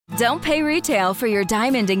Don't pay retail for your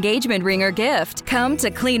diamond engagement ring or gift. Come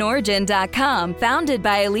to CleanOrigin.com. Founded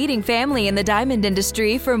by a leading family in the diamond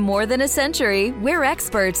industry for more than a century, we're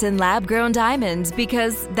experts in lab-grown diamonds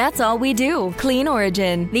because that's all we do. Clean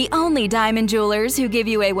Origin, the only diamond jewelers who give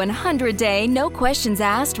you a 100-day, no questions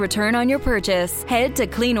asked return on your purchase. Head to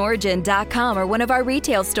CleanOrigin.com or one of our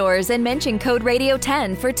retail stores and mention code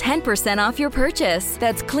Radio10 for 10% off your purchase.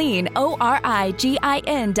 That's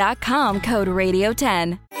CleanOrigin.com, code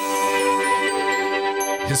Radio10.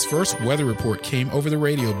 His first weather report came over the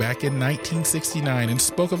radio back in 1969 and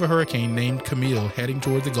spoke of a hurricane named Camille heading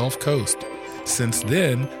toward the Gulf Coast. Since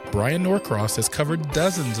then, Brian Norcross has covered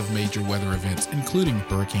dozens of major weather events, including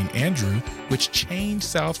Hurricane Andrew, which changed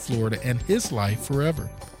South Florida and his life forever.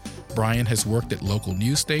 Brian has worked at local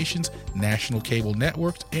news stations, national cable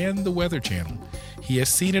networks, and the Weather Channel. He has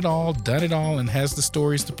seen it all, done it all, and has the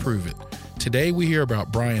stories to prove it. Today we hear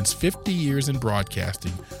about Brian's 50 years in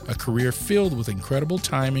broadcasting, a career filled with incredible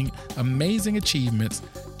timing, amazing achievements,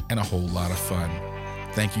 and a whole lot of fun.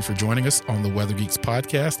 Thank you for joining us on the Weather Geeks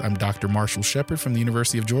podcast. I'm Dr. Marshall Shepard from the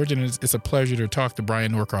University of Georgia, and it's a pleasure to talk to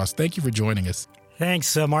Brian Norcross. Thank you for joining us.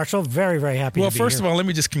 Thanks, Marshall. Very, very happy to be here. Well, first of all, let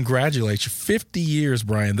me just congratulate you. 50 years,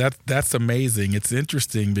 Brian. That's amazing. It's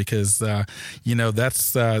interesting because,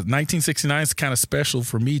 that's 1969 is kind of special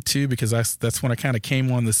for me, too, because that's when I kind of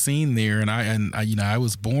came on the scene there. And I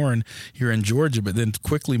was born here in Georgia, but then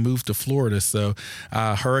quickly moved to Florida. So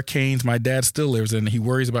hurricanes, my dad still lives in, he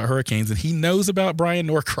worries about hurricanes, and he knows about Brian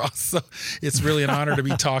Norcross. So it's really an honor to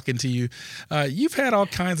be talking to you. You've had all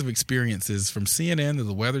kinds of experiences from CNN to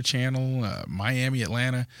the Weather Channel, Miami,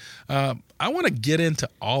 Atlanta. I want to get into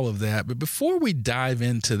all of that, but before we dive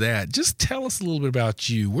into that, just tell us a little bit about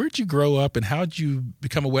you. Where'd you grow up and how'd you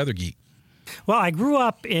become a weather geek? Well, I grew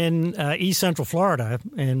up in East Central Florida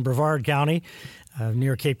in Brevard County,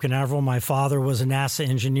 near Cape Canaveral. My father was a NASA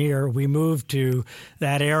engineer. We moved to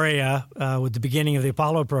that area with the beginning of the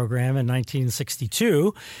Apollo program in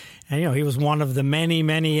 1962. And, he was one of the many,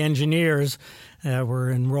 many engineers were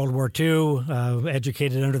in World War II,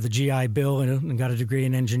 educated under the GI Bill and got a degree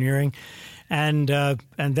in engineering. And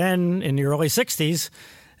then in the early 60s,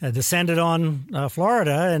 descended on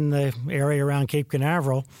Florida and the area around Cape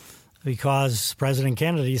Canaveral because President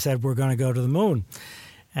Kennedy said we're going to go to the moon.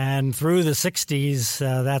 And through the 60s,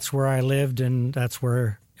 that's where I lived and that's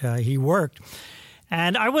where he worked.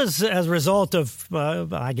 And I was, as a result of,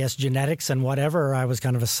 genetics and whatever, I was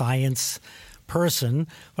kind of a science person,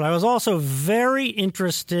 but I was also very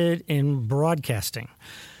interested in broadcasting.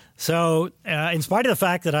 So in spite of the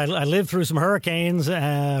fact that I lived through some hurricanes,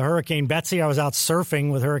 Hurricane Betsy, I was out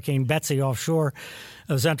surfing with Hurricane Betsy offshore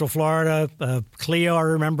of Central Florida. Cleo, I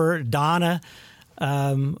remember. Donna,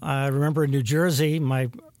 I remember in New Jersey. My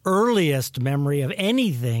earliest memory of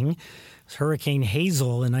anything was Hurricane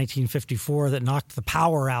Hazel in 1954 that knocked the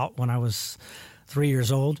power out when I was 3 years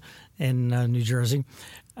old in New Jersey.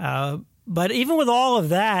 But even with all of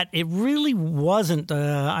that, it really wasn't.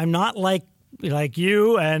 I'm not like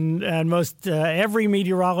you and most every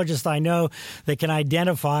meteorologist I know that can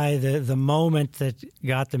identify the moment that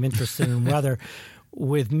got them interested in weather.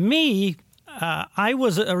 With me, I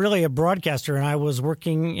was really a broadcaster, and I was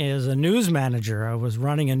working as a news manager. I was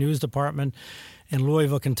running a news department in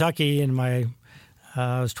Louisville, Kentucky, and I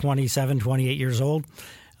was 27, 28 years old.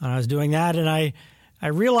 And I was doing that, and I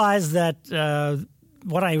realized that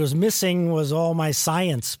what I was missing was all my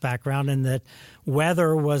science background, and that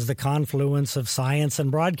weather was the confluence of science and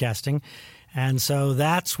broadcasting. And so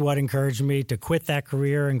that's what encouraged me to quit that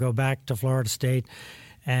career and go back to Florida State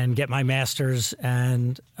and get my master's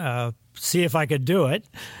and see if I could do it.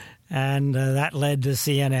 And that led to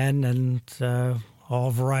CNN and all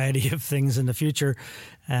variety of things in the future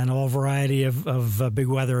and all variety of big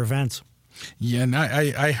weather events. Yeah, and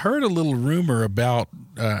I heard a little rumor about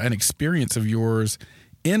an experience of yours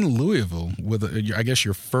in Louisville with, I guess,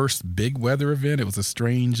 your first big weather event. It was a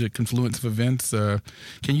strange confluence of events.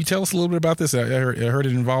 Can you tell us a little bit about this? I heard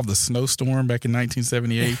it involved a snowstorm back in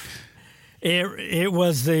 1978. It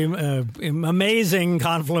was the amazing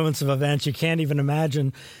confluence of events. You can't even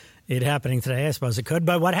imagine it happening today. I suppose it could.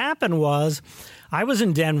 But what happened was I was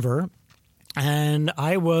in Denver, and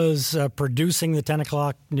I was producing the 10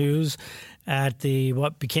 o'clock news at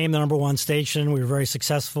what became the number one station. We were very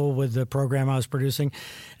successful with the program I was producing.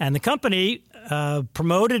 And the company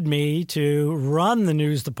promoted me to run the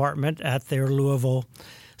news department at their Louisville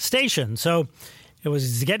station. So it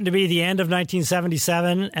was getting to be the end of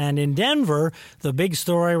 1977, and in Denver, the big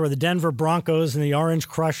story were the Denver Broncos and the Orange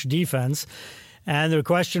Crush defense. And the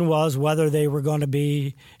question was whether they were going to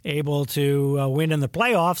be able to win in the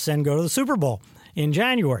playoffs and go to the Super Bowl. in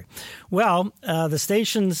January. Well, the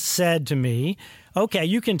station said to me, okay,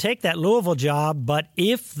 you can take that Louisville job, but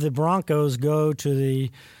if the Broncos go to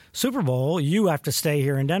the Super Bowl, you have to stay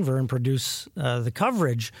here in Denver and produce the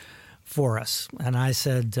coverage for us. And I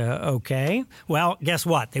said, okay. Well, guess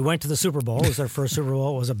what? They went to the Super Bowl. It was their first Super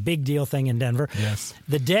Bowl. It was a big deal thing in Denver. Yes.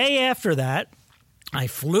 The day after that, I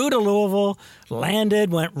flew to Louisville,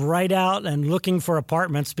 landed, went right out and looking for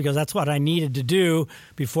apartments because that's what I needed to do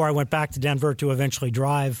before I went back to Denver to eventually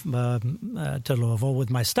drive to Louisville with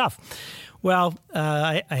my stuff. Well,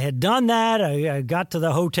 I had done that. I got to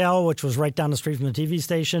the hotel, which was right down the street from the TV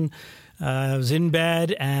station. I was in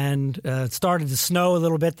bed, and it started to snow a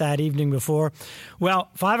little bit that evening before. Well,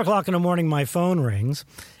 5 o'clock in the morning, my phone rings,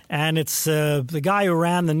 and it's the guy who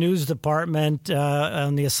ran the news department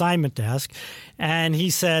on the assignment desk. And he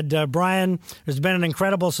said, Brian, there's been an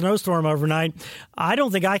incredible snowstorm overnight. I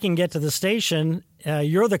don't think I can get to the station.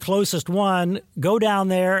 You're the closest one. Go down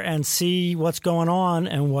there and see what's going on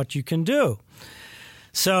and what you can do.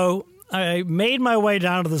 So I made my way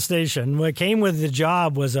down to the station. What came with the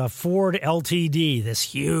job was a Ford LTD, this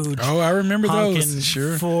huge, I remember those.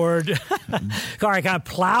 Sure. Ford car. I kind of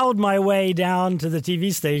plowed my way down to the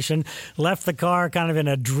TV station, left the car kind of in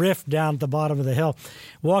a drift down at the bottom of the hill,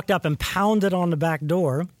 walked up and pounded on the back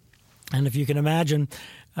door. And if you can imagine,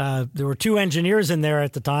 there were 2 engineers in there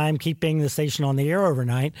at the time keeping the station on the air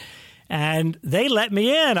overnight. And they let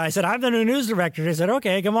me in. I said, I'm the new news director. They said,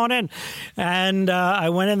 okay, come on in. And I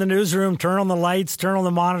went in the newsroom, turned on the lights, turned on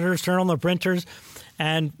the monitors, turned on the printers,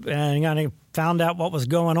 and I found out what was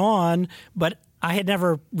going on. But I had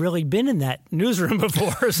never really been in that newsroom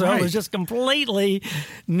before, so it was just completely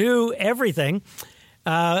new everything.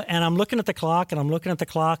 And I'm looking at the clock,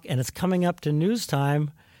 and it's coming up to news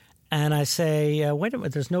time. And I say, wait a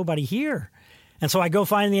minute, there's nobody here. And so I go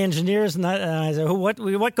find the engineers, and I say,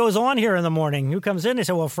 what goes on here in the morning? Who comes in? They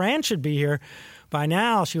said, well, Fran should be here by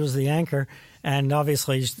now. She was the anchor, and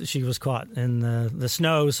obviously she was caught in the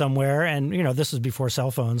snow somewhere. And, this was before cell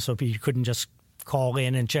phones, so you couldn't just call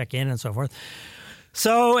in and check in and so forth.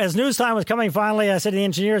 So as news time was coming, finally, I said to the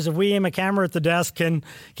engineers, if we aim a camera at the desk, can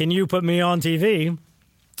you put me on TV?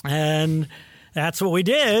 And that's what we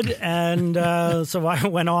did, and so I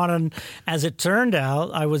went on, and as it turned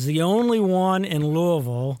out, I was the only one in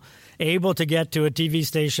Louisville able to get to a TV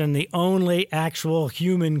station, the only actual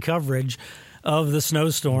human coverage of the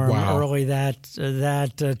snowstorm early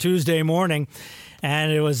that Tuesday morning,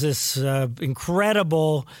 and it was this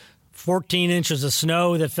incredible 14 inches of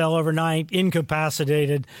snow that fell overnight,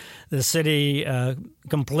 incapacitated the city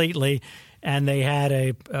completely, and they had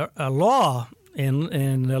a law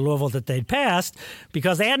in Louisville that they'd passed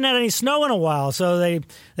because they hadn't had any snow in a while. So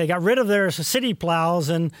they got rid of their city plows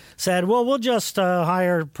and said, well, we'll just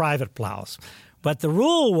hire private plows. But the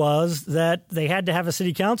rule was that they had to have a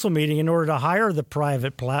city council meeting in order to hire the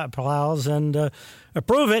private plows and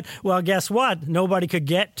approve it. Well, guess what? Nobody could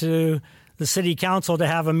get to the city council to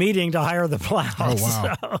have a meeting to hire the plows.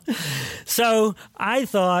 Oh, wow. So I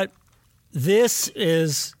thought, this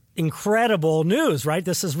is incredible news, right?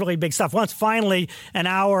 This is really big stuff. Once finally, an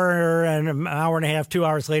hour and a half, 2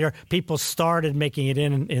 hours later, people started making it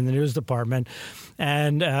in the news department.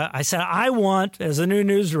 And I said, I want, as a new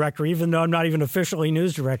news director, even though I'm not even officially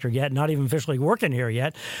news director yet, not even officially working here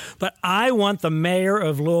yet, but I want the mayor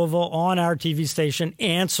of Louisville on our TV station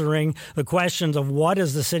answering the questions of what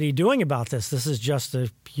is the city doing about this? This is just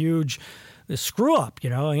a huge screw up,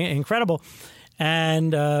 incredible.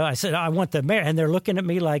 And I said, I want the mayor. And they're looking at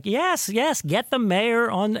me like, yes, get the mayor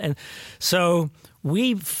on. And so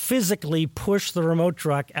we physically pushed the remote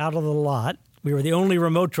truck out of the lot. We were the only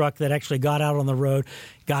remote truck that actually got out on the road,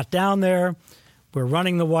 got down there. We're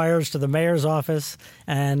running the wires to the mayor's office.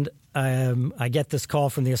 And I get this call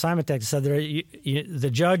from the assignment desk that said, the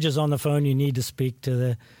judge is on the phone. You need to speak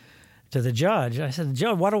to the judge. I said,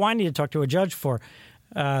 Joe, what do I need to talk to a judge for?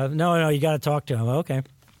 No, you got to talk to him. Okay.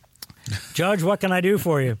 Judge, what can I do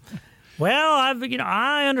for you? Well,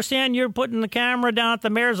 I understand you're putting the camera down at the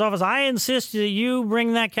mayor's office. I insist that you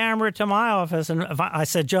bring that camera to my office. And I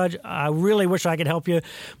said, Judge, I really wish I could help you,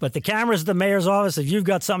 but the camera's at the mayor's office. If you've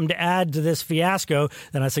got something to add to this fiasco,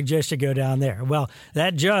 then I suggest you go down there. Well,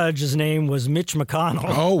 that judge's name was Mitch McConnell.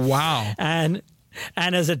 Oh, wow. And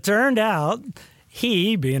as it turned out,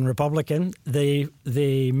 he, being Republican, the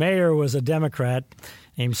mayor was a Democrat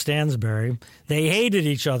named Stansbury. They hated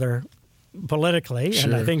each other politically,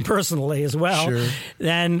 and I think personally as well. Sure.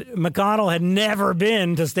 And McConnell had never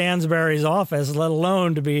been to Stansbury's office, let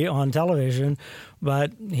alone to be on television,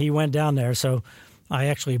 but he went down there. So I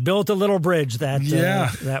actually built a little bridge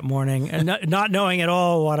that morning, and not knowing at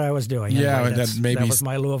all what I was doing. Yeah, anyway, that was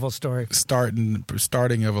my Louisville story.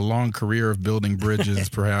 Starting of a long career of building bridges,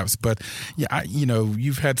 perhaps. But yeah,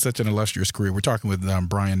 you've had such an illustrious career. We're talking with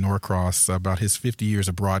Brian Norcross about his 50 years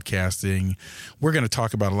of broadcasting. We're going to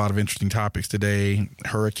talk about a lot of interesting topics today: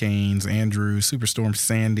 hurricanes, Andrew, Superstorm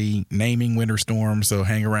Sandy, naming winter storms. So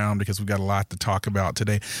hang around because we've got a lot to talk about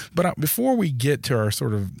today. But before we get to our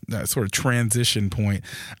sort of transition point,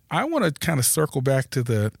 I want to kind of circle back to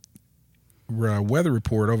the weather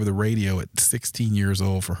report over the radio at 16 years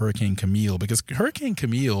old for Hurricane Camille, because Hurricane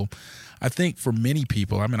Camille, I think for many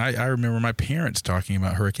people, I remember my parents talking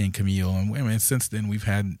about Hurricane Camille, and since then we've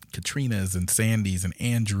had Katrinas and Sandys and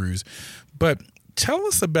Andrews. But tell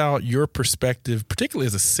us about your perspective, particularly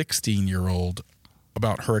as a 16-year-old,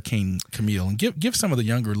 about Hurricane Camille, and give some of the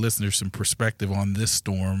younger listeners some perspective on this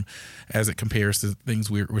storm as it compares to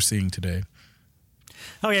things we're seeing today.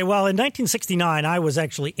 Okay, well, in 1969, I was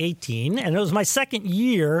actually 18, and it was my second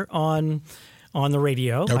year on the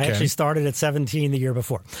radio. Okay. I actually started at 17 the year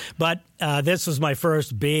before. But this was my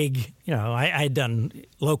first big, I had done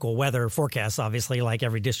local weather forecasts, obviously, like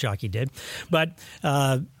every disc jockey did. But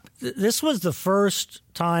this was the first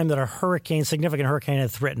time that a significant hurricane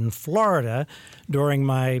had threatened Florida during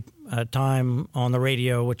my time on the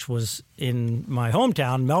radio, which was in my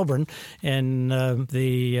hometown, Melbourne, in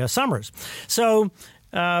the summers. So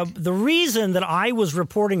the reason that I was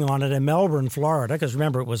reporting on it in Melbourne, Florida, because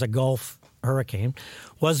remember it was a Gulf hurricane,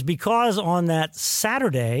 was because on that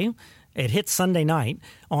Saturday, it hit Sunday night.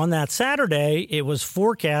 On that Saturday, it was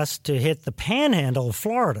forecast to hit the panhandle of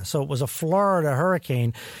Florida. So it was a Florida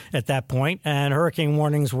hurricane at that point, and hurricane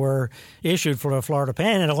warnings were issued for the Florida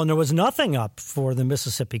panhandle, and there was nothing up for the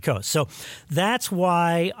Mississippi coast. So that's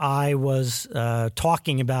why I was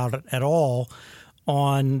talking about it at all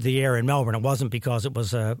on the air in Melbourne. It wasn't because it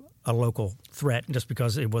was a local threat, just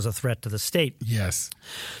because it was a threat to the state. Yes.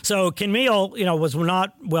 So Camille, was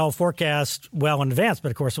not well forecast well in advance,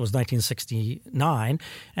 but of course it was 1969,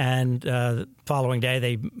 and the following day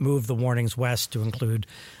they moved the warnings west to include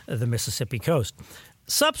the Mississippi coast.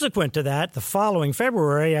 Subsequent to that, the following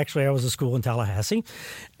February, actually, I was at school in Tallahassee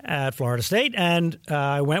at Florida State, and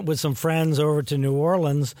I went with some friends over to New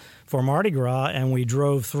Orleans for Mardi Gras, and we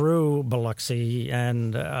drove through Biloxi,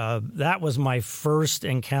 and that was my first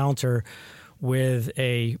encounter with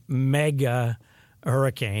a mega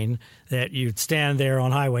hurricane that you'd stand there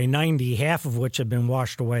on Highway 90, half of which had been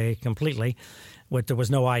washed away completely. There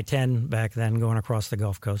was no I-10 back then going across the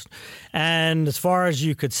Gulf Coast. And as far as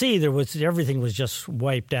you could see, everything was just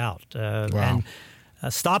wiped out. Wow.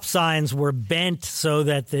 And stop signs were bent so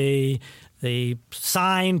that the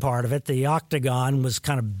sign part of it, the octagon, was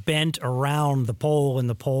kind of bent around the pole, and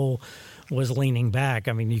the pole was leaning back.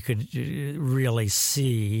 I mean, you could really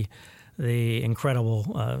see the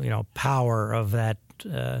incredible power of that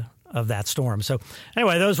storm. So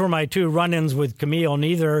anyway, those were my two run-ins with Camille.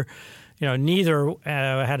 Neither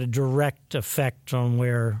had a direct effect on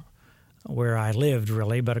where I lived,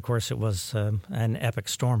 really, but of course it was an epic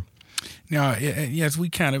storm. Now, as we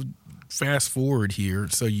kind of fast forward here,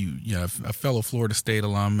 so you a fellow Florida State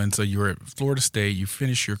alum, and so you're at Florida State, you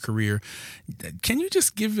finish your career. Can you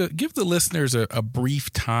just give the listeners a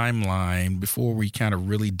brief timeline before we kind of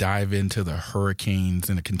really dive into the hurricanes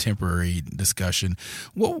in a contemporary discussion?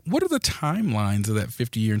 What are the timelines of that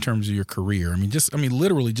 50-year in terms of your career?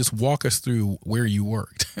 Literally just walk us through where you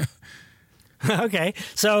worked. Okay,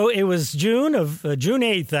 so it was June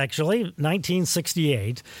 8th, actually,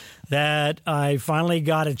 1968, that I finally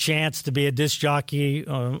got a chance to be a disc jockey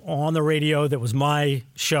on the radio. That was my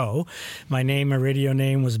show. My radio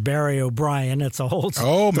name was Barry O'Brien. It's a whole story.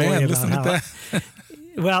 Oh man, listen to that.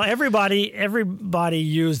 Well, everybody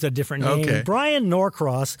used a different name. Okay. Brian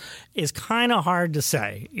Norcross is kind of hard to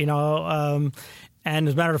say, And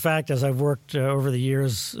as a matter of fact, as I've worked over the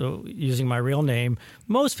years using my real name,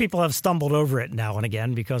 most people have stumbled over it now and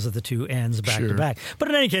again because of the two N's back to back. But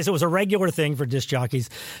in any case, it was a regular thing for disc jockeys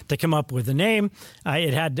to come up with a name. I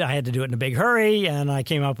had to do it in a big hurry, and I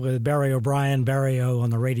came up with Barry O'Brien, Barry-O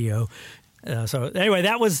on the radio. So anyway,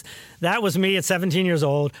 that was me at 17 years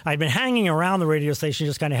old. I'd been hanging around the radio station,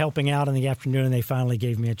 just kind of helping out in the afternoon, and they finally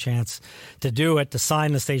gave me a chance to do it, to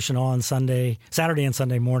sign the station on Saturday and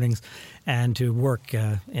Sunday mornings, and to work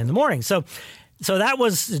in the morning. So that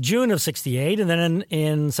was June of 68, and then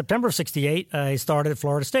in September of 68, I started at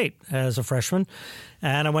Florida State as a freshman,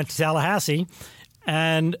 and I went to Tallahassee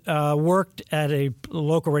and worked at a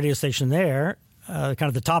local radio station there. Kind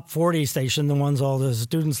of the top 40 station, the ones all the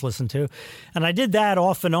students listen to. And I did that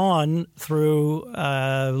off and on through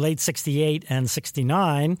late 68 and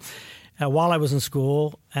 69. while I was in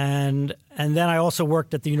school, and then I also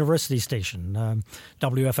worked at the university station,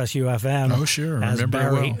 WFSU-FM. Oh, sure, I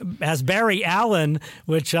remember as Barry Allen,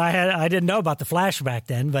 which I didn't know about the Flash back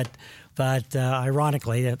then, but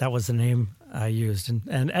ironically, that was the name I used.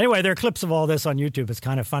 And anyway, there are clips of all this on YouTube. It's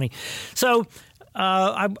kind of funny. So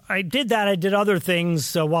I did that. I did other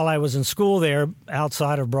things while I was in school there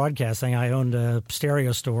outside of broadcasting. I owned a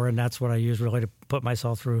stereo store, and that's what I used really to put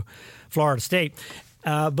myself through Florida State.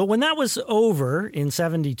 But when that was over in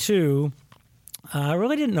 1972, I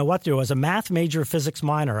really didn't know what to do. I was a math major, physics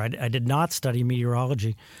minor. I did not study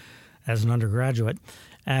meteorology as an undergraduate.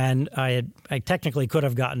 And I technically could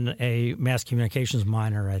have gotten a mass communications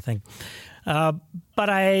minor, I think. But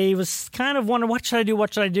I was kind of wondering, what should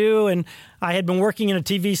I do? And I had been working in a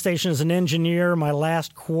TV station as an engineer my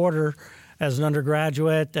last quarter as an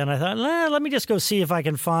undergraduate. And I thought, let me just go see if I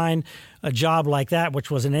can find a job like that, which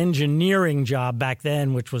was an engineering job back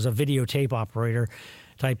then, which was a videotape operator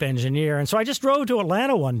type engineer. And so I just drove to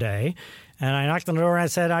Atlanta one day, and I knocked on the door and I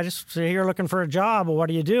said, I just here looking for a job. Well, what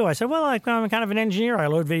do you do? I said, well, I'm kind of an engineer. I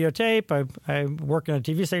load videotape. I work in a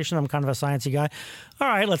TV station. I'm kind of a sciencey guy. All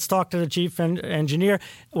right, let's talk to the chief engineer.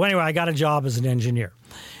 Well, anyway, I got a job as an engineer.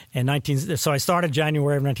 So I started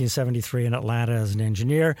January of 1973 in Atlanta as an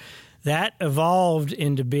engineer. That evolved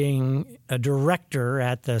into being a director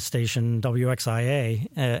at the station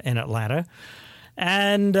WXIA in Atlanta.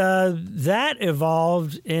 And that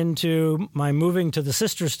evolved into my moving to the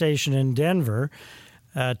sister station in Denver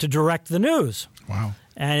to direct the news. Wow.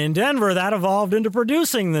 And in Denver, that evolved into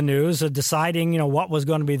producing the news, deciding what was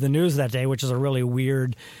going to be the news that day, which is a really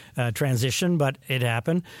weird transition, but it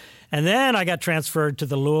happened. And then I got transferred to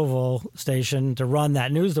the Louisville station to run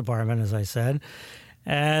that news department, as I said.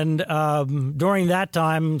 And during that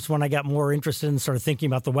time is when I got more interested and started thinking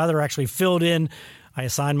about the weather. Actually filled in. I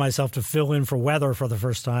assigned myself to fill in for weather for the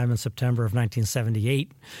first time in September of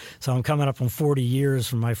 1978. So I'm coming up on 40 years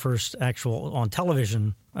from my first actual on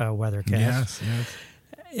television weathercast.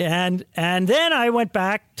 Yes. And then I went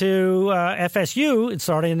back to FSU,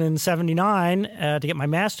 starting in 79, to get my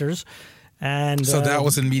master's. And so that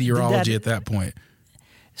was in meteorology at that point.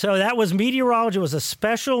 So that was meteorology. It was a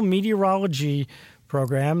special meteorology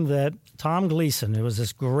program that Tom Gleason, who was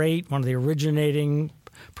this great, one of the originating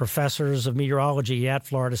professors of meteorology at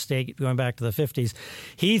Florida State going back to the 50s,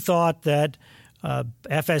 he thought that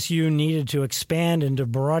FSU needed to expand into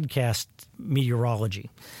broadcast meteorology.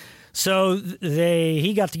 So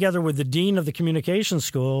he got together with the dean of the communications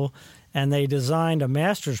school, and they designed a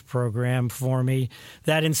master's program for me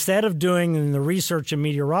that instead of doing the research in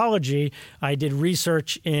meteorology, I did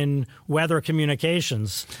research in weather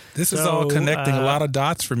communications. This is all connecting a lot of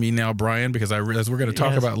dots for me now, Brian, because as we're going to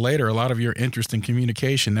talk about later, a lot of your interest in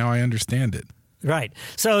communication. Now I understand it. Right.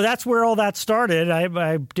 So that's where all that started.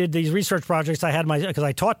 I did these research projects. Because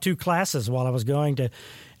I taught 2 classes while I was going to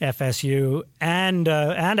FSU, and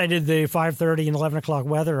I did the 5:30 and 11 o'clock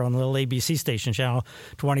weather on the little ABC station, Channel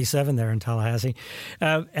 27 there in Tallahassee.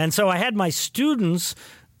 And so I had my students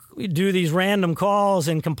do these random calls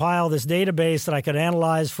and compile this database that I could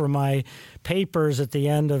analyze for my papers at the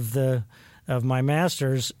end of my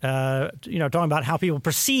master's, talking about how people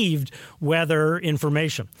perceived weather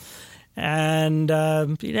information. And,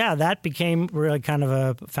 that became really kind of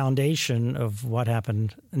a foundation of what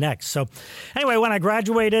happened next. So anyway, when I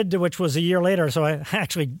graduated, which was a year later, so I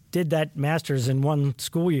actually did that master's in one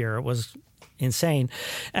school year. It was insane.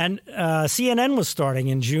 And CNN was starting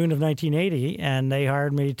in June of 1980, and they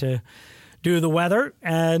hired me to do the weather.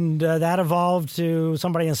 And that evolved to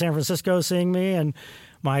somebody in San Francisco seeing me, and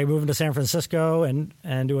my moving to San Francisco and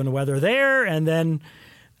doing the weather there. And then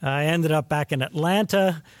I ended up back in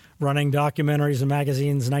Atlanta, running documentaries and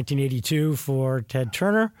magazines in 1982 for Ted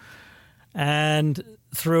Turner. And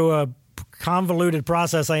through a convoluted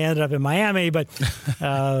process, I ended up in Miami, but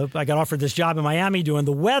I got offered this job in Miami doing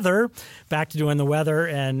the weather, back to doing the weather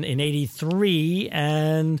and in 83.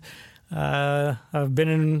 And I've been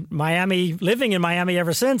in Miami, living in Miami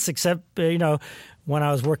ever since, except, when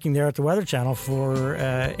I was working there at the Weather Channel for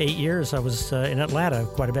 8 years, I was in Atlanta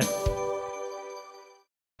quite a bit.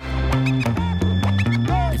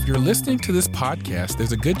 If you're listening to this podcast,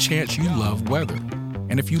 there's a good chance you love weather.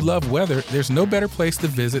 And if you love weather, there's no better place to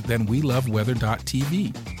visit than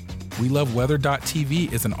WeLoveWeather.tv.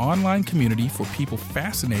 WeLoveWeather.tv is an online community for people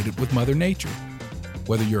fascinated with Mother Nature.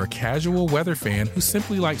 Whether you're a casual weather fan who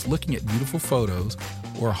simply likes looking at beautiful photos,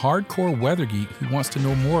 or a hardcore weather geek who wants to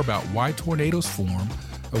know more about why tornadoes form,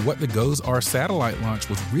 or what the GOES-R satellite launch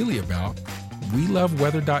was really about,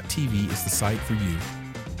 WeLoveWeather.tv is the site for you.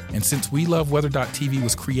 And since WeLoveWeather.tv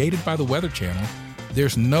was created by the Weather Channel,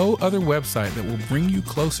 There's no other website that will bring you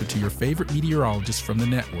closer to your favorite meteorologists from the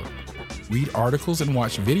network. Read articles and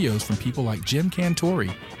watch videos from people like Jim Cantori,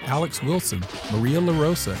 Alex Wilson, Maria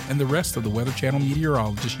LaRosa, and the rest of the Weather Channel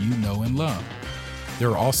meteorologists you know and love.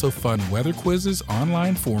 There are also fun weather quizzes,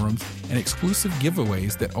 online forums, and exclusive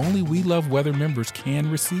giveaways that only We Love Weather members can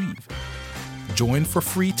receive. Join for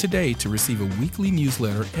free today to receive a weekly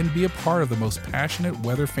newsletter and be a part of the most passionate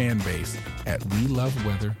weather fan base at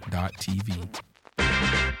weloveweather.tv.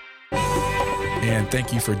 And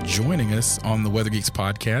thank you for joining us on the Weather Geeks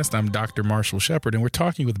podcast. I'm Dr. Marshall Shepard, and we're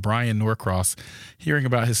talking with Brian Norcross, hearing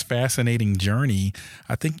about his fascinating journey.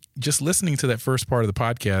 I think just listening to that first part of the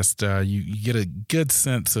podcast, you get a good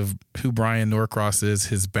sense of who Brian Norcross is,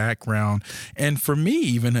 his background. And for me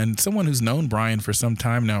even, and someone who's known Brian for some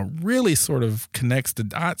time now, really sort of connects the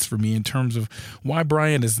dots for me in terms of why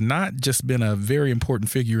Brian has not just been a very important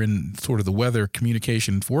figure in sort of the weather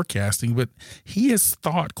communication and forecasting, but he has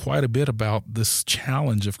thought quite a bit about this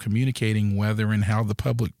challenge of communicating weather and how the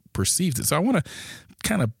public perceives it. So I want to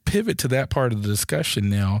kind of pivot to that part of the discussion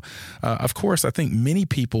now. Of course, I think many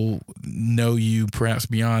people know you perhaps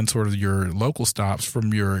beyond sort of your local stops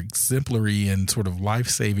from your exemplary and sort of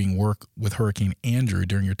life-saving work with Hurricane Andrew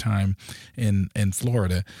during your time in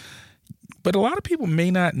Florida. But a lot of people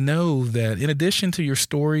may not know that in addition to your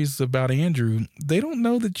stories about Andrew, they don't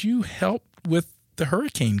know that you helped with the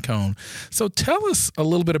hurricane cone. So tell us a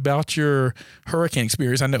little bit about your hurricane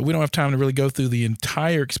experience. I know we don't have time to really go through the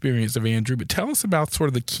entire experience of Andrew, but tell us about sort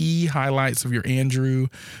of the key highlights of your Andrew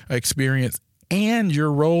experience and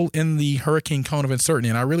your role in the hurricane cone of uncertainty.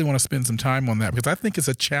 And I really want to spend some time on that because I think it's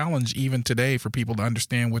a challenge even today for people to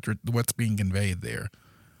understand what's being conveyed there.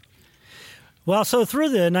 Well, so through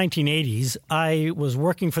the 1980s, I was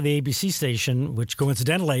working for the ABC station, which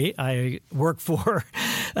coincidentally I work for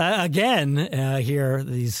again here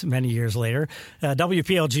these many years later,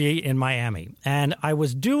 WPLG in Miami. And I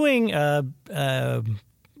was doing a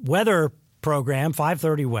weather program,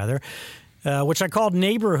 5:30 weather, which I called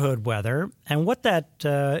Neighborhood Weather. And what that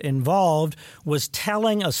involved was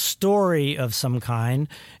telling a story of some kind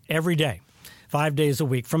every day. 5 days a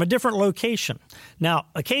week from a different location. Now,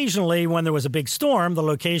 occasionally when there was a big storm, the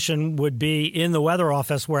location would be in the weather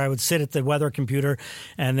office where I would sit at the weather computer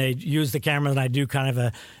and they'd use the camera and I'd do kind of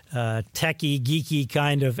a techie, geeky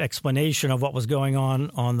kind of explanation of what was going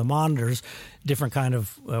on the monitors, different kind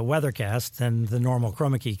of weathercast than the normal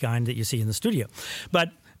chroma key kind that you see in the studio.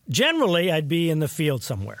 But generally, I'd be in the field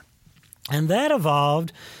somewhere. And that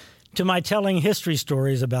evolved to my telling history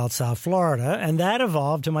stories about South Florida, and that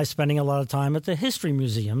evolved to my spending a lot of time at the history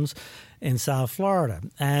museums in South Florida.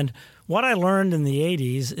 And what I learned in the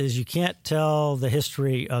 80s is you can't tell the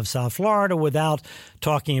history of South Florida without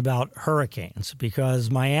talking about hurricanes, because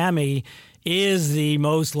Miami is the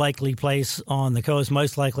most likely place on the coast,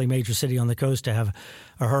 most likely major city on the coast to have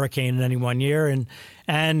a hurricane in any one year. And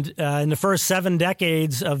in the first 7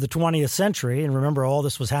 decades of the 20th century, and remember all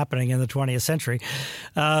this was happening in the 20th century,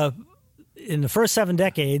 in the first 7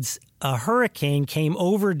 decades, a hurricane came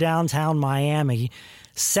over downtown Miami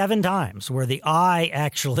 7 times, where the eye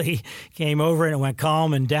actually came over and it went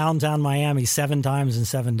calm in downtown Miami 7 times in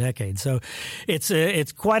 7 decades. So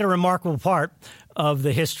it's quite a remarkable part of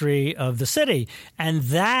the history of the city. And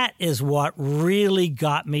that is what really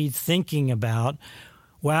got me thinking about,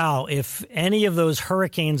 wow, if any of those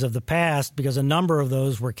hurricanes of the past, because a number of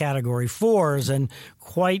those were Category 4s and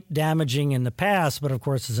quite damaging in the past, but of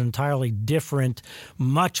course it's an entirely different,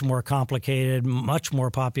 much more complicated, much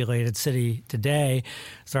more populated city today.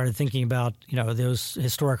 Started thinking about, those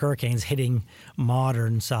historic hurricanes hitting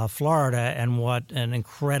modern South Florida and what an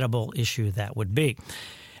incredible issue that would be.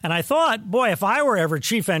 And I thought, boy, if I were ever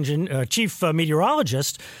chief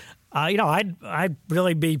meteorologist, I'd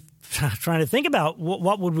really be trying to think about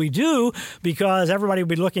what would we do, because everybody would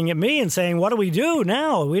be looking at me and saying, what do we do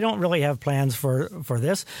now? We don't really have plans for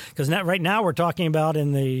this, because right now we're talking about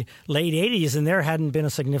in the late 80s, and there hadn't been a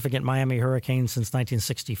significant Miami hurricane since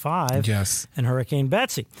 1965. Yes. And Hurricane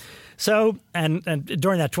Betsy. So, and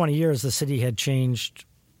during that 20 years, the city had changed.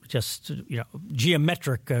 Just,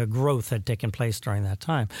 geometric growth had taken place during that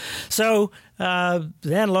time. So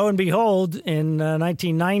then, lo and behold, in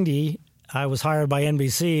 1990, I was hired by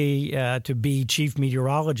NBC to be chief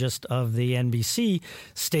meteorologist of the NBC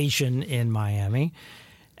station in Miami.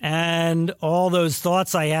 And all those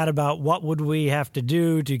thoughts I had about what would we have to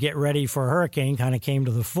do to get ready for a hurricane kind of came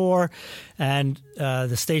to the fore. And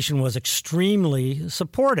the station was extremely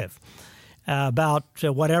supportive about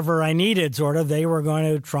whatever I needed, sort of. They were going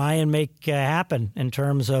to try and make happen in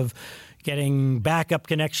terms of, getting backup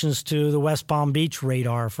connections to the West Palm Beach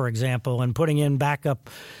radar, for example, and putting in backup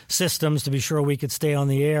systems to be sure we could stay on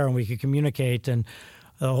the air and we could communicate, and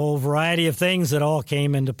a whole variety of things that all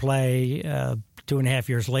came into play 2.5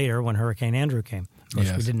 years later when Hurricane Andrew came. Of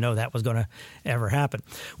course, we didn't know that was going to ever happen.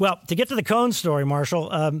 Well, to get to the cone story,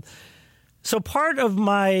 Marshall, so part of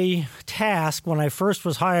my task when I first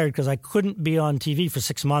was hired, because I couldn't be on TV for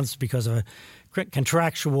 6 months because of a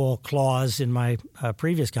contractual clause in my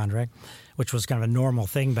previous contract, which was kind of a normal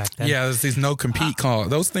thing back then. Yeah, there's these no-compete clause.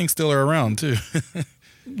 Those things still are around, too.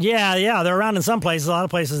 Yeah, they're around in some places. A lot of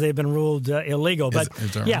places they've been ruled illegal. But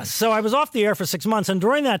yes, so I was off the air for 6 months, and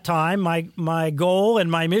during that time, my goal and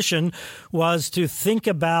my mission was to think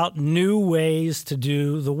about new ways to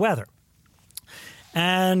do the weather.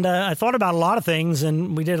 And I thought about a lot of things,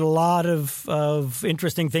 and we did a lot of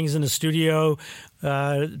interesting things in the studio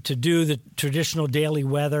to do the traditional daily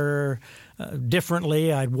weather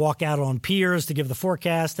differently. I'd walk out on piers to give the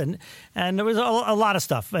forecast, and there was a lot of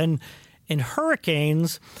stuff. And in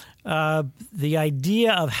hurricanes, the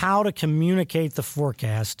idea of how to communicate the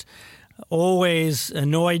forecast always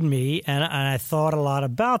annoyed me, and I thought a lot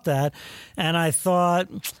about that. And I thought,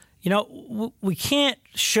 we can't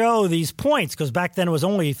show these points, because back then it was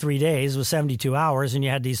only 3 days, it was 72 hours, and you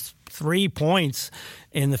had these 3 points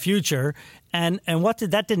in the future. And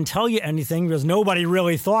that didn't tell you anything, because nobody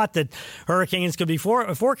really thought that hurricanes could be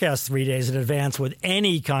forecast 3 days in advance with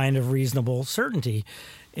any kind of reasonable certainty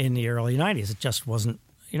in the early 90s. It just wasn't,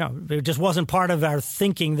 it just wasn't part of our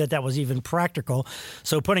thinking that was even practical.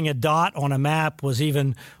 So putting a dot on a map was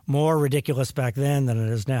even more ridiculous back then than it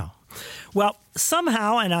is now. Well,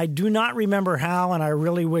 somehow, and I do not remember how, and I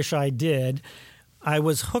really wish I did, I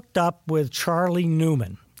was hooked up with Charlie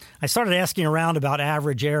Newman. I started asking around about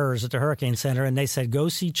average errors at the Hurricane Center, and they said, go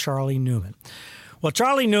see Charlie Newman. Well,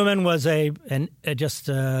 Charlie Newman was just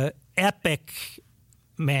an epic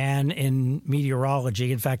man in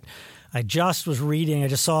meteorology. In fact, I just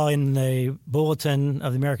saw in the bulletin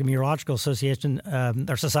of the American Meteorological Association,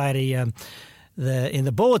 or Society, in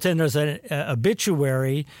the bulletin, there's an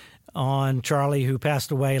obituary on Charlie, who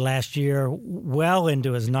passed away last year, well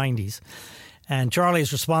into his 90s. And Charlie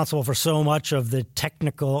is responsible for so much of the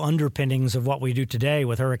technical underpinnings of what we do today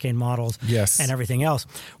with hurricane models and everything else.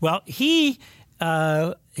 Well, he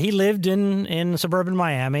lived in suburban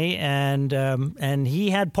Miami, and he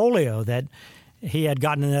had polio that he had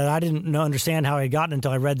gotten, and that I didn't understand how he had gotten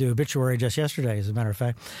until I read the obituary just yesterday, as a matter of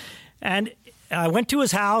fact. And I went to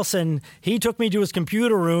his house, and he took me to his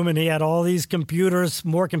computer room, and he had all these computers,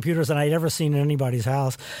 more computers than I'd ever seen in anybody's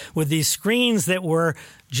house, with these screens that were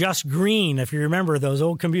just green. If you remember, those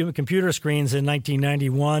old computer screens in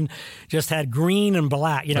 1991 just had green and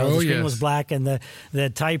black. The screen was black and the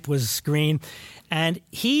type was green. And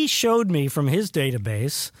he showed me from his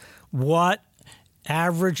database what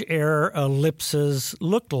average error ellipses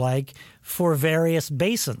looked like for various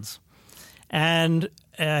basins. And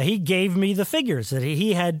he gave me the figures that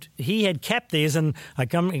he had kept these, and I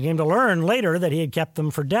came to learn later that he had kept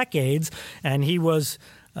them for decades, and he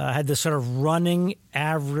had this sort of running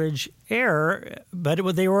average error,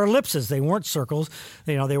 but they were ellipses. They weren't circles.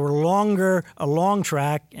 They were a long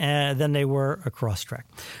track than they were a cross track.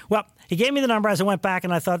 Well, he gave me the number as I went back,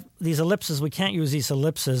 and I thought, these ellipses, we can't use these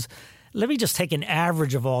ellipses. Let me just take an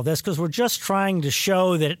average of all this, because we're just trying to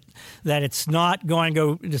show that it's not going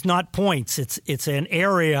to go. It's not points. It's an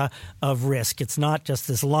area of risk. It's not just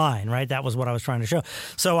this line, right? That was what I was trying to show.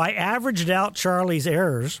 So I averaged out Charlie's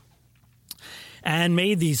errors and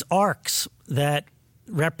made these arcs that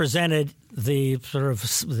represented the sort of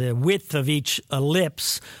the width of each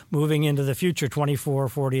ellipse moving into the future, 24,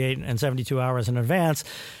 48, and 72 hours in advance,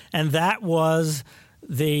 and that was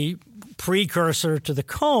the precursor to the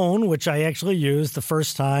cone, which I actually used the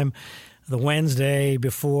first time the Wednesday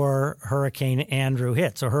before Hurricane Andrew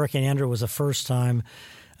hit. So Hurricane Andrew was the first time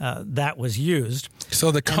that was used.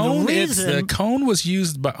 So the cone was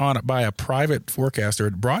used by a private forecaster,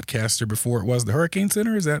 broadcaster, before it was the Hurricane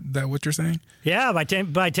Center? Is that what you're saying? Yeah,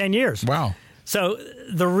 by 10 years. Wow. So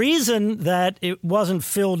the reason that it wasn't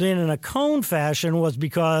filled in a cone fashion was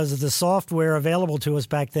because the software available to us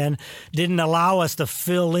back then didn't allow us to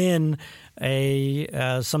fill in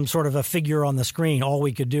some sort of a figure on the screen. All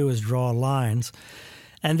we could do is draw lines.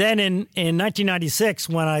 And then in 1996,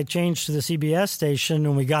 when I changed to the CBS station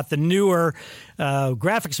and we got the newer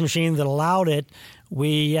graphics machine that allowed it,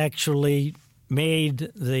 we actually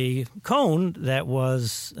made the cone that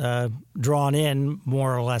was drawn in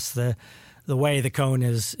more or less the way the cone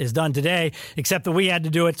is done today, except that we had to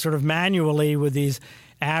do it sort of manually with these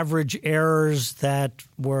average errors that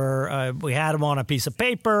were we had them on a piece of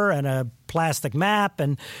paper and a plastic map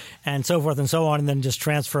and so forth and so on, and then just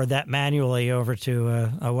transferred that manually over to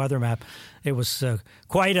a weather map. It was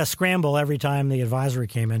quite a scramble every time the advisory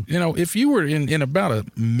came in. If you were in about a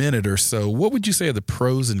minute or so, what would you say are the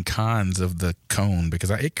pros and cons of the cone?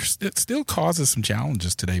 Because it still causes some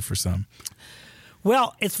challenges today for some.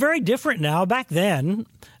 Well, it's very different now. Back then,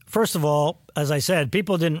 first of all, as I said,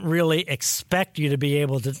 people didn't really expect you to be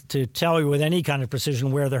able to tell you with any kind of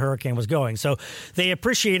precision where the hurricane was going. So they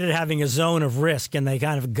appreciated having a zone of risk, and they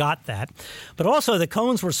kind of got that. But also the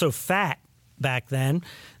cones were so fat back then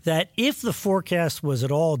that if the forecast was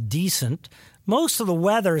at all decent, most of the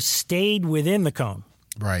weather stayed within the cone.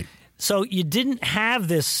 Right. So you didn't have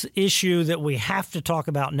this issue that we have to talk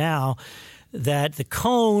about now, that the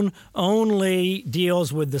cone only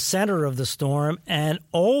deals with the center of the storm, and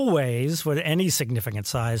always, with any significant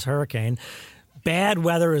size hurricane, bad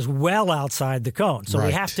weather is well outside the cone. So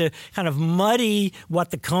we have to kind of muddy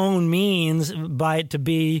what the cone means to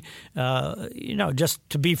be, just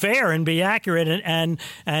to be fair and be accurate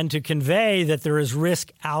and to convey that there is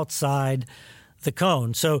risk outside the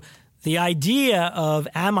cone. So the idea of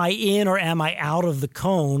am I in or am I out of the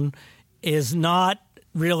cone is not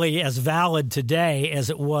really as valid today as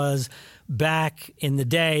it was back in the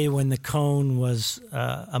day when the cone was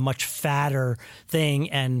a much fatter thing.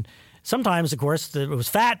 And sometimes, of course, it was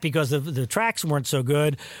fat because the tracks weren't so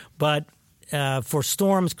good. But for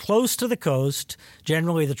storms close to the coast,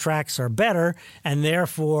 generally the tracks are better, and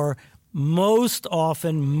therefore most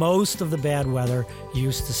often most of the bad weather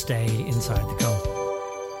used to stay inside the cone.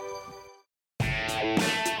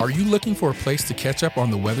 Are you looking for a place to catch up on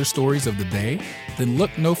the weather stories of the day? Then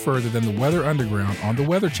look no further than the Weather Underground on the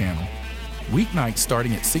Weather Channel. Weeknights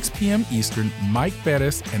starting at 6 p.m. Eastern, Mike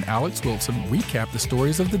Bettis and Alex Wilson recap the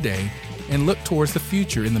stories of the day and look towards the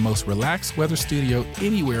future in the most relaxed weather studio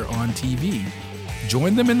anywhere on TV.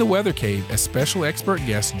 Join them in the Weather Cave as special expert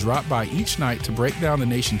guests drop by each night to break down the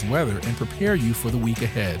nation's weather and prepare you for the week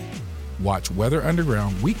ahead. Watch Weather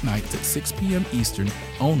Underground weeknights at 6 p.m. Eastern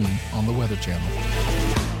only on the Weather Channel.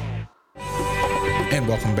 And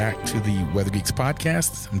welcome back to the Weather Geeks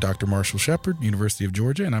podcast. I'm Dr. Marshall Shepard, University of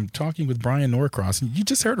Georgia, and I'm talking with Brian Norcross. And you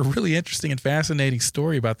just heard a really interesting and fascinating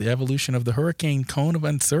story about the evolution of the hurricane cone of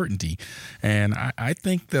uncertainty. And I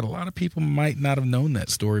think that a lot of people might not have known that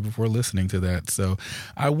story before listening to that. So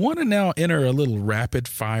I want to now enter a little rapid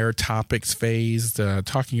fire topics phase,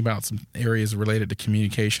 talking about some areas related to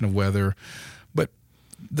communication of weather.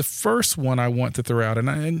 The first one I want to throw out, and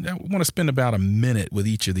I want to spend about a minute with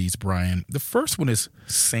each of these, Brian. The first one is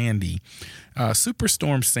Sandy.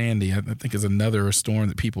 Superstorm Sandy, I think, is another storm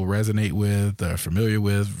that people resonate with, familiar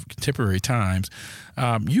with, contemporary times.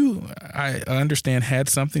 I understand, had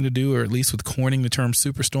something to do, or at least with coining the term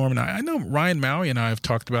superstorm. And I know Ryan Maui and I have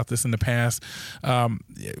talked about this in the past.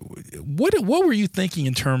 What were you thinking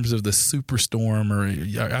in terms of the superstorm? Or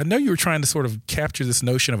I know you were trying to sort of capture this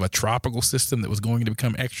notion of a tropical system that was going to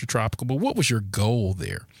become extra tropical, but what was your goal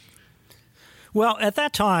there? Well, at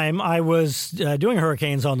that time, I was doing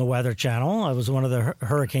hurricanes on the Weather Channel. I was one of the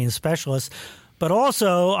hurricane specialists. But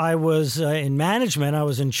also, I was in management. I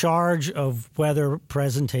was in charge of weather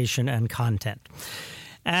presentation and content.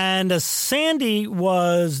 And as Sandy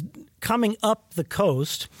was coming up the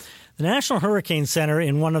coast, the National Hurricane Center,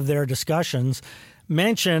 in one of their discussions,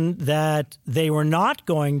 mentioned that they were not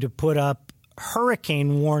going to put up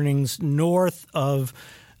hurricane warnings north of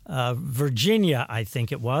Virginia, I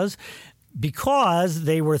think it was, because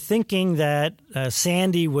they were thinking that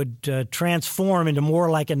Sandy would transform into more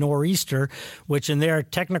like a nor'easter, which in their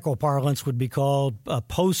technical parlance would be called a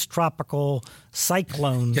post-tropical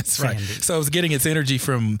cyclone. That's Sandy. Right. So it was getting its energy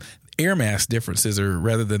from air mass differences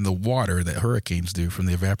rather than the water that hurricanes do from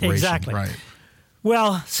the evaporation. Exactly. Right.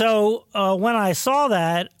 Well, so when I saw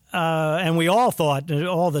that, and we all thought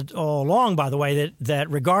all along, by the way, that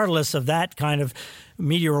regardless of that kind of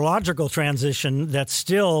meteorological transition, that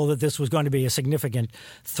this was going to be a significant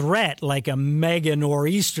threat, like a mega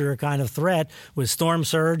nor'easter kind of threat with storm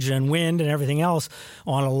surge and wind and everything else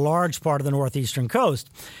on a large part of the northeastern coast.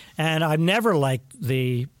 And I've never liked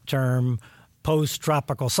the term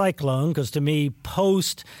post-tropical cyclone because to me,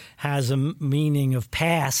 post has a meaning of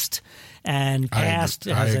past, and past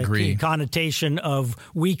has a connotation of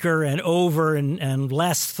weaker and over and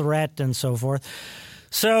less threat and so forth.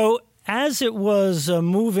 So as it was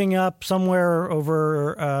moving up somewhere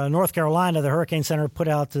over North Carolina, the Hurricane Center put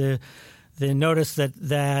out the notice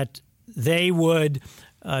that they would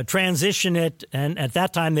transition it, and at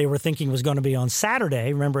that time they were thinking it was going to be on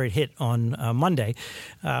Saturday. Remember, it hit on Monday.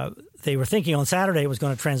 They were thinking on Saturday it was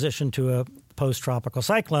going to transition to a post-tropical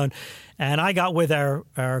cyclone. And I got with our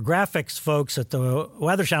graphics folks at the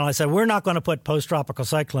Weather Channel. I said, we're not going to put post-tropical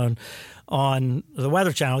cyclone on the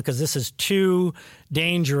Weather Channel because this is too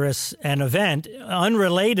dangerous an event,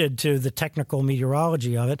 unrelated to the technical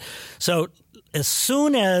meteorology of it. So as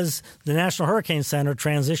soon as the National Hurricane Center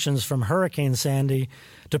transitions from Hurricane Sandy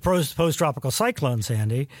to post-tropical cyclone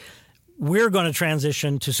Sandy, we're going to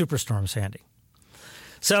transition to Superstorm Sandy.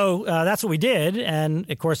 So that's what we did, and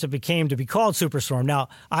of course it became to be called Superstorm. Now,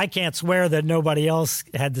 I can't swear that nobody else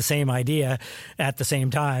had the same idea at the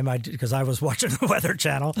same time because I was watching the Weather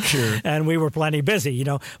Channel, sure, and we were plenty busy, you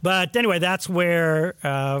know. But anyway, that's where,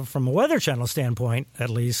 from a Weather Channel standpoint,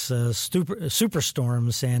 at least,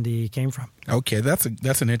 Superstorm Sandy came from. Okay, that's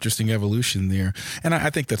an interesting evolution there, and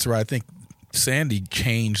I think that's right. I think Sandy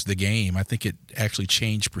changed the game. I think it actually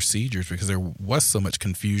changed procedures because there was so much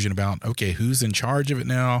confusion about, okay, who's in charge of it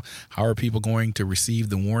now? How are people going to receive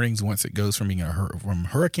the warnings once it goes from being from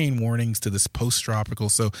hurricane warnings to this post-tropical?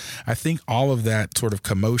 So I think all of that sort of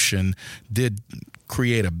commotion did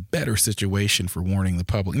create a better situation for warning the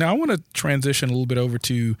public. Now, I want to transition a little bit over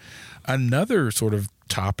to another sort of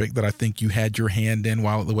topic that I think you had your hand in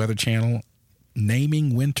while at the Weather Channel,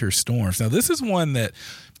 naming winter storms. Now, this is one that,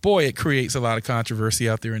 boy, it creates a lot of controversy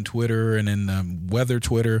out there in Twitter and in weather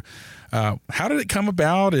Twitter. How did it come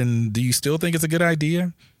about, and do you still think it's a good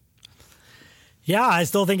idea? Yeah, I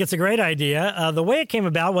still think it's a great idea. The way it came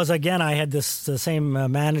about was, again, I had the same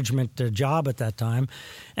management job at that time,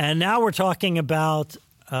 and now we're talking about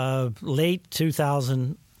late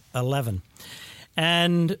 2011.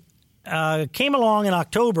 And came along in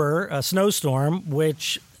October, a snowstorm,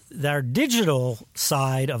 which their digital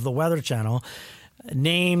side of the Weather Channel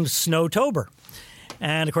named Snowtober.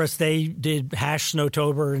 And, of course, they did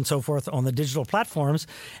 #Snowtober and so forth on the digital platforms.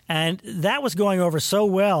 And that was going over so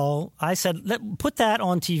well, I said, put that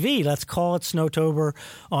on TV. Let's call it Snowtober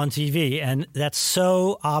on TV. And that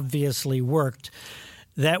so obviously worked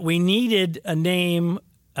that we needed a name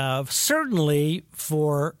certainly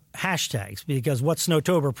for hashtags, because what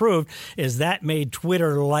Snowtober proved is that made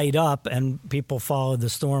Twitter light up and people followed the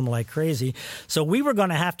storm like crazy. So we were going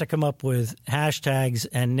to have to come up with hashtags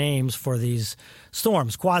and names for these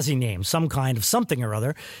storms, quasi-names, some kind of something or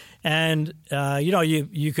other. And,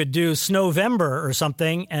 you could do Snowvember or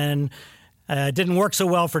something, and it didn't work so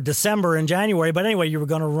well for December and January. But anyway, you were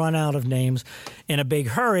going to run out of names in a big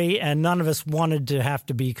hurry, and none of us wanted to have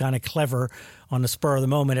to be kind of clever on the spur of the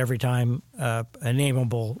moment every time a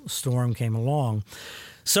nameable storm came along.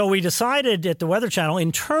 So we decided at the Weather Channel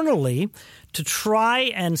internally to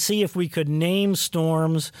try and see if we could name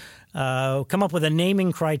storms, come up with a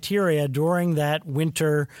naming criteria during that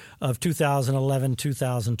winter of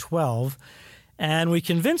 2011-2012. And we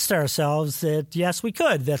convinced ourselves that, yes, we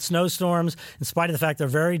could, that snowstorms, in spite of the fact they're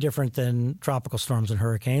very different than tropical storms and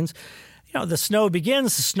hurricanes, the snow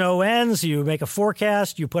begins, the snow ends, you make a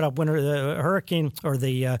forecast, you put up the hurricane or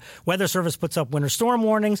the Weather Service puts up winter storm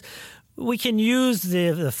warnings. We can use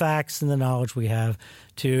the facts and the knowledge we have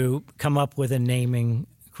to come up with a naming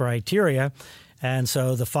criteria. And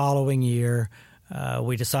so the following year,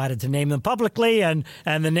 we decided to name them publicly, and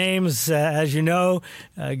the names, as you know,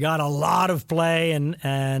 got a lot of play,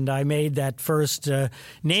 and I made that first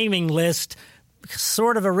naming list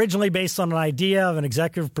sort of originally based on an idea of an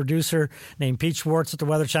executive producer named Pete Schwartz at the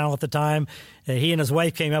Weather Channel at the time. He and his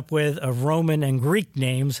wife came up with of Roman and Greek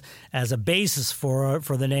names as a basis for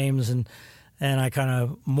the names, and I kind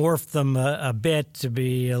of morphed them a bit to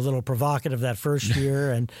be a little provocative that first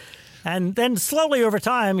year, and then slowly over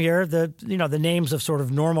time here, the names have sort of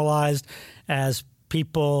normalized as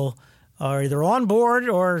people are either on board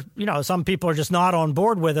or, some people are just not on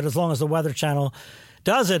board with it as long as the Weather Channel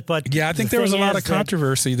does it. But yeah, I think there was a lot of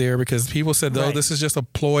controversy there because people said, "Oh, this is just a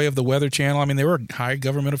ploy of the Weather Channel." I mean, there were high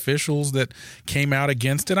government officials that came out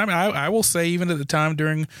against it. I mean, I will say, even at the time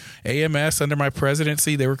during AMS under my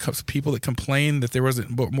presidency, there were people that complained that there wasn't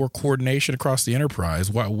more coordination across the enterprise.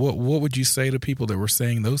 What would you say to people that were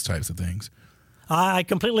saying those types of things? I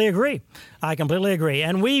completely agree.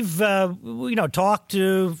 And we've talked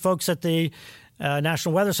to folks at the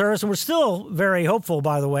National Weather Service, and we're still very hopeful,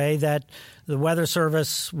 by the way, that the Weather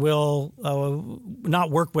Service will not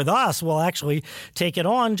work with us, will actually take it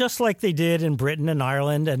on just like they did in Britain and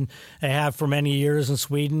Ireland, and they have for many years in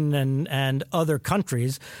Sweden and other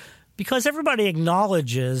countries, because everybody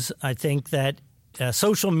acknowledges, I think, that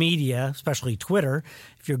social media, especially Twitter,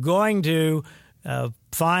 if you're going to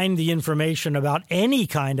find the information about any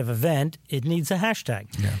kind of event, it needs a hashtag.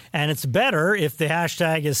 Yeah. And it's better if the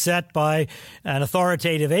hashtag is set by an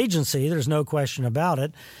authoritative agency. There's no question about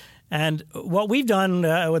it. And what we've done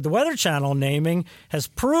with the Weather Channel naming has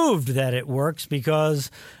proved that it works because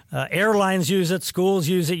airlines use it, schools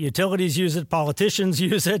use it, utilities use it, politicians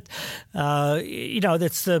use it.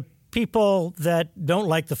 It's the people that don't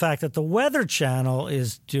like the fact that the Weather Channel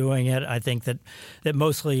is doing it. I think that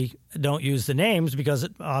mostly don't use the names because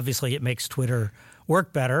obviously it makes Twitter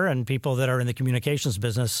work better, and people that are in the communications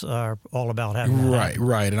business are all about having that.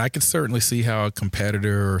 Right. And I can certainly see how a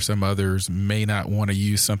competitor or some others may not want to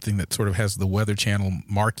use something that sort of has the Weather Channel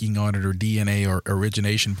marking on it or DNA or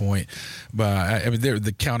origination point. But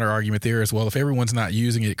the counter argument there is, well, if everyone's not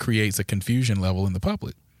using it, it creates a confusion level in the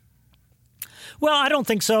public. Well, I don't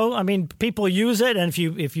think so. I mean, people use it, and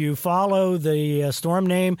if you follow the storm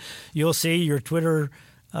name, you'll see your Twitter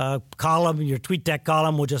column, your TweetDeck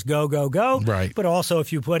column will just go. Right. But also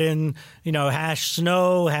if you put in,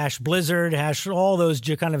 #snow, #blizzard, all those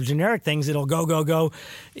kind of generic things, it'll go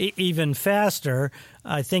even faster.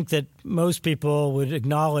 I think that most people would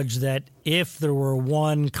acknowledge that if there were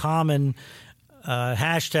one common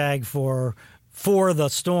hashtag for the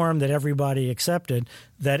storm that everybody accepted,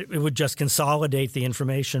 that it would just consolidate the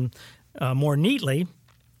information more neatly.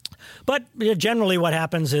 But generally what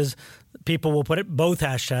happens is people will put both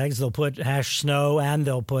hashtags. They'll put #snow and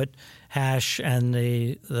they'll put hash and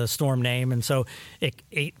the storm name. And so it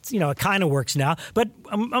kind of works now. But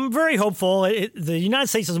I'm very hopeful. The United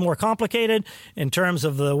States is more complicated in terms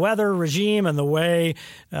of the weather regime and the way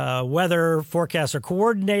weather forecasts are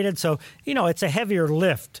coordinated. So, it's a heavier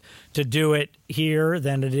lift to do it here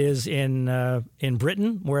than it is in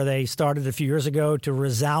Britain, where they started a few years ago to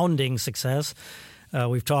resounding success.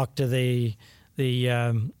 We've talked to the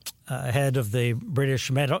head of the British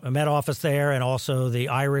Met Office there, and also the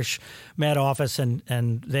Irish Met Office,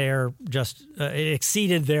 and they're just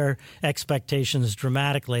exceeded their expectations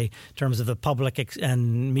dramatically in terms of the public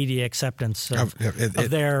and media acceptance of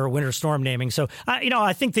their winter storm naming. So,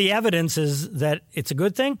 I think the evidence is that it's a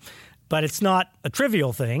good thing, but it's not a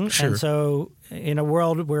trivial thing. Sure. And so in a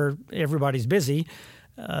world where everybody's busy,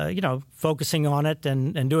 focusing on it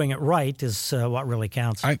and doing it right is what really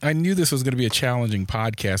counts. I knew this was going to be a challenging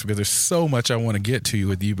podcast because there's so much I want to get to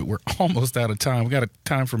with you, but we're almost out of time. We've got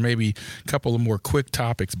time for maybe a couple of more quick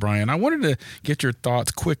topics, Brian. I wanted to get your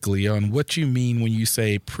thoughts quickly on what you mean when you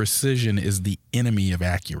say precision is the enemy of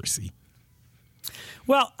accuracy.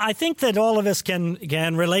 Well, I think that all of us can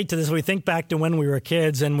relate to this. We think back to when we were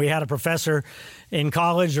kids and we had a professor in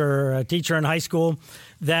college or a teacher in high school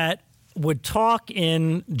that would talk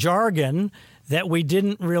in jargon that we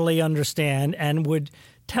didn't really understand and would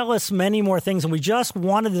tell us many more things, and we just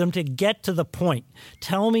wanted them to get to the point.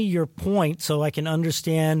 Tell me your point so I can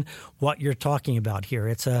understand what you're talking about here.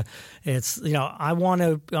 I want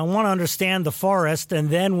to understand the forest, and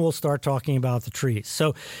then we'll start talking about the trees.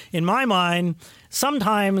 So in my mind,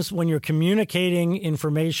 sometimes when you're communicating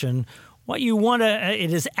information, what you want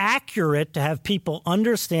it is accurate to have people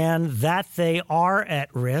understand that they are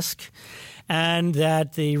at risk and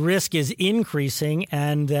that the risk is increasing,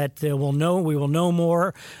 and that we will know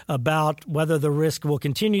more about whether the risk will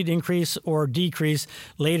continue to increase or decrease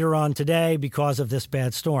later on today because of this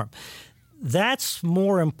bad storm. That's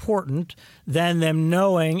more important than them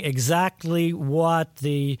knowing exactly what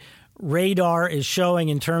the radar is showing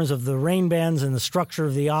in terms of the rain bands and the structure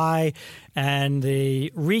of the eye and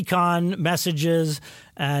the recon messages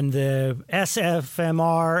and the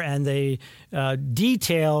SFMR and the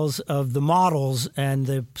details of the models and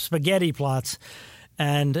the spaghetti plots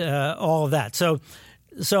and all of that. So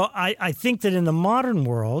I think that in the modern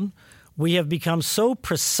world, we have become so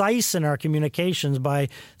precise in our communications by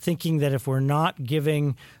thinking that if we're not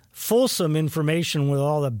giving fulsome information with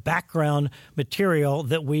all the background material,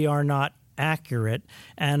 that we are not accurate.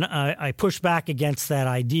 And I push back against that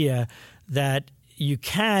idea that you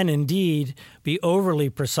can indeed be overly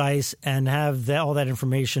precise and have all that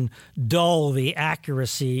information dull the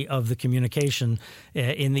accuracy of the communication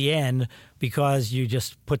in the end, because you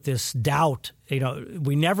just put this doubt.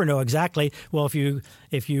 We never know exactly. Well, if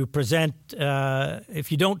you present,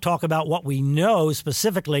 if you don't talk about what we know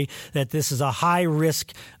specifically, that this is a high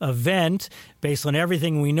risk event based on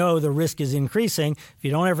everything we know, the risk is increasing. If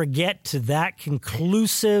you don't ever get to that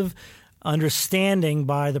conclusive understanding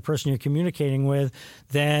by the person you're communicating with,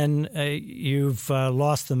 then you've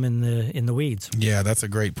lost them in the weeds. Yeah, that's a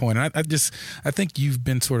great point. And I think you've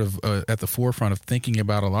been sort of at the forefront of thinking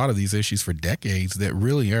about a lot of these issues for decades that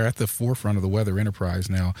really are at the forefront of the weather enterprise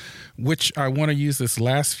now, which I want to use this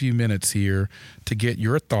last few minutes here to get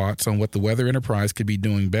your thoughts on what the weather enterprise could be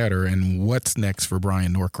doing better and what's next for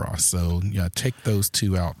Brian Norcross. So take those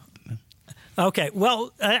two out. Okay.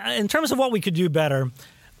 Well, in terms of what we could do better,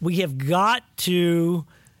 we have got to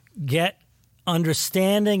get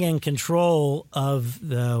understanding and control of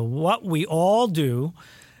what we all do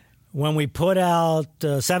when we put out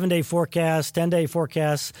 7-day forecasts, 10-day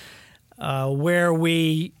forecasts, where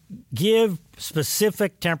we give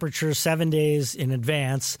specific temperatures 7 days in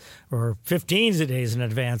advance or 15 days in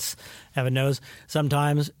advance, heaven knows,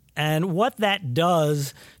 sometimes, and what that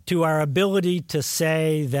does to our ability to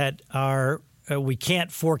say that we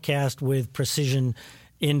can't forecast with precision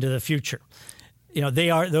into the future.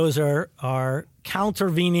 Those are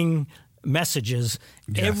countervening messages.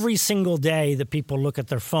 Yes. Every single day that people look at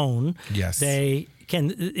their phone. Yes.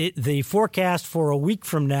 The forecast for a week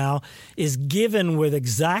from now is given with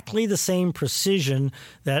exactly the same precision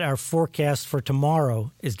that our forecast for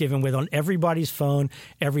tomorrow is given with on everybody's phone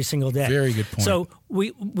every single day. Very good point. So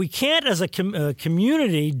we can't, as a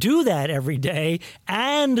community, do that every day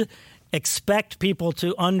and expect people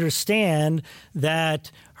to understand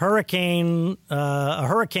that a hurricane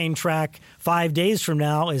track 5 days from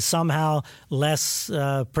now is somehow less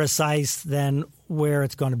precise than where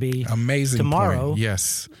it's going to be tomorrow. Point.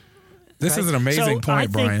 Yes. This is an amazing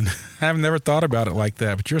point, Brian. I've never thought about it like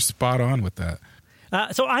that, but you're spot on with that.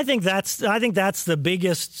 So I think that's the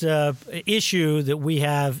biggest issue that we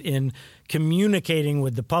have in communicating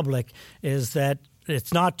with the public is that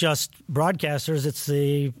it's not just broadcasters, it's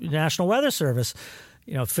the National Weather Service.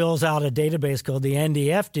 Fills out a database called the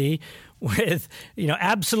NDFD with,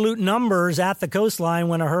 absolute numbers at the coastline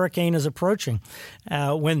when a hurricane is approaching.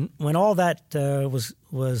 When all that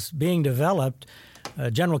was being developed,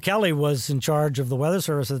 General Kelly was in charge of the Weather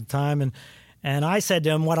Service at the time, and I said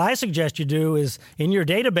to him, what I suggest you do is in your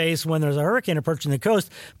database when there's a hurricane approaching the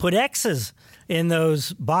coast, put X's in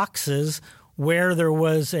those boxes where there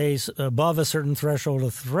was above a certain threshold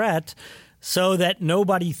of threat, so that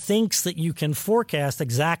nobody thinks that you can forecast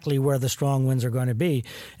exactly where the strong winds are going to be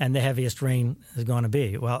and the heaviest rain is going to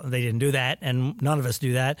be. Well, they didn't do that, and none of us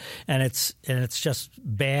do that, and it's just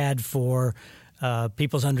bad for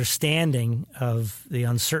people's understanding of the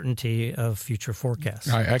uncertainty of future forecasts.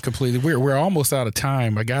 I completely. We're almost out of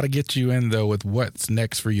time. I got to get you in though with what's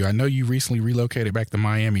next for you. I know you recently relocated back to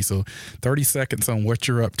Miami, so 30 seconds on what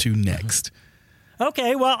you're up to next.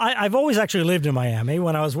 Okay, well, I've always actually lived in Miami.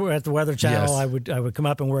 When I was at the Weather Channel, yes. I would come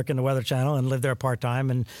up and work in the Weather Channel and live there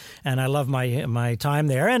part-time, and I love my time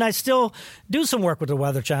there. And I still do some work with the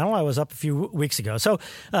Weather Channel. I was up a few weeks ago. So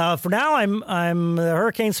for now, I'm the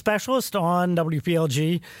hurricane specialist on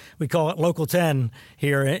WPLG. We call it Local 10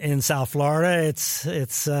 here in South Florida.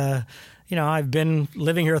 It's I've been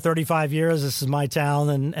living here 35 years. This is my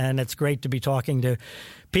town, and it's great to be talking to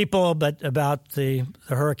people about the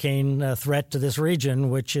hurricane threat to this region,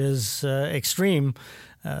 which is extreme.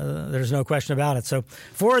 There's no question about it. So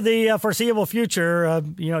for the foreseeable future,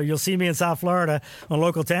 you'll see me in South Florida on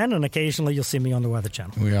Local 10, and occasionally you'll see me on the Weather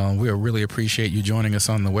Channel. We really appreciate you joining us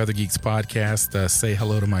on the Weather Geeks podcast. Say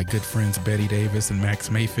hello to my good friends Betty Davis and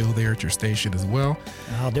Max Mayfield there at your station as well.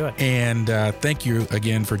 I'll do it. And thank you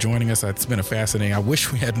again for joining us. It's been a fascinating. I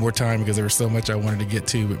wish we had more time because there was so much I wanted to get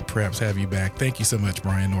to, but perhaps have you back. Thank you so much,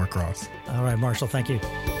 Brian Norcross. All right, Marshall. Thank you.